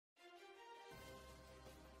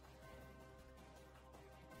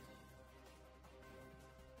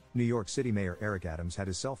New York City Mayor Eric Adams had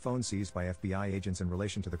his cell phone seized by FBI agents in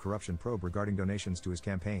relation to the corruption probe regarding donations to his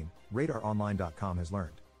campaign, RadarOnline.com has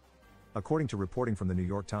learned. According to reporting from the New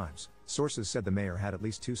York Times, sources said the mayor had at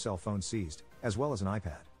least 2 cell phones seized, as well as an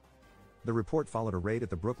iPad. The report followed a raid at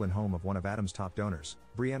the Brooklyn home of one of Adams' top donors,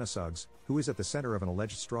 Brianna Suggs, who is at the center of an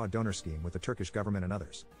alleged straw donor scheme with the Turkish government and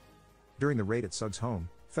others. During the raid at Suggs' home,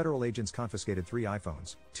 federal agents confiscated 3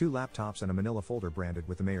 iPhones, 2 laptops and a manila folder branded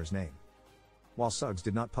with the mayor's name. While Suggs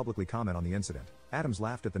did not publicly comment on the incident, Adams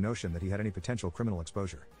laughed at the notion that he had any potential criminal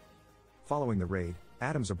exposure. Following the raid,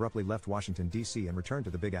 Adams abruptly left Washington, D.C. and returned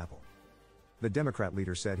to the Big Apple. The Democrat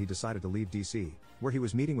leader said he decided to leave D.C., where he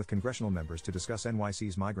was meeting with congressional members to discuss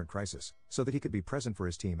NYC's migrant crisis, so that he could be present for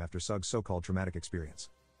his team after Suggs' so-called traumatic experience.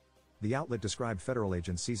 The outlet described federal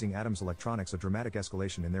agents seizing Adams' electronics a dramatic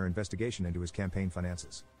escalation in their investigation into his campaign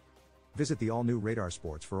finances. Visit the all-new Radar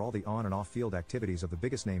Sports for all the on- and off-field activities of the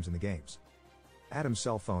biggest names in the games. Adams'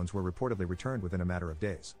 cell phones were reportedly returned within a matter of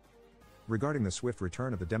days. Regarding the swift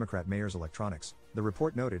return of the Democrat mayor's electronics, the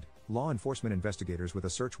report noted, law enforcement investigators with a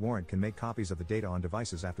search warrant can make copies of the data on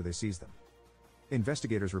devices after they seize them.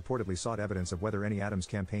 Investigators reportedly sought evidence of whether any Adams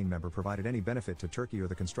campaign member provided any benefit to Turkey or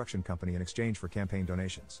the construction company in exchange for campaign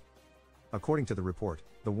donations. According to the report,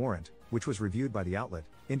 the warrant, which was reviewed by the outlet,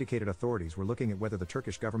 indicated authorities were looking at whether the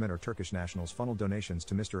Turkish government or Turkish nationals funneled donations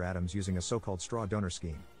to Mr. Adams using a so-called straw donor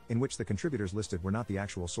scheme, in which the contributors listed were not the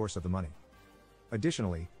actual source of the money.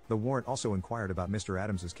 Additionally, the warrant also inquired about Mr.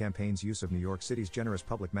 Adams' campaign's use of New York City's generous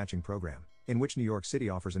public matching program, in which New York City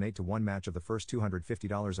offers an 8-to-1 match of the first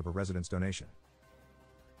 $250 of a resident's donation.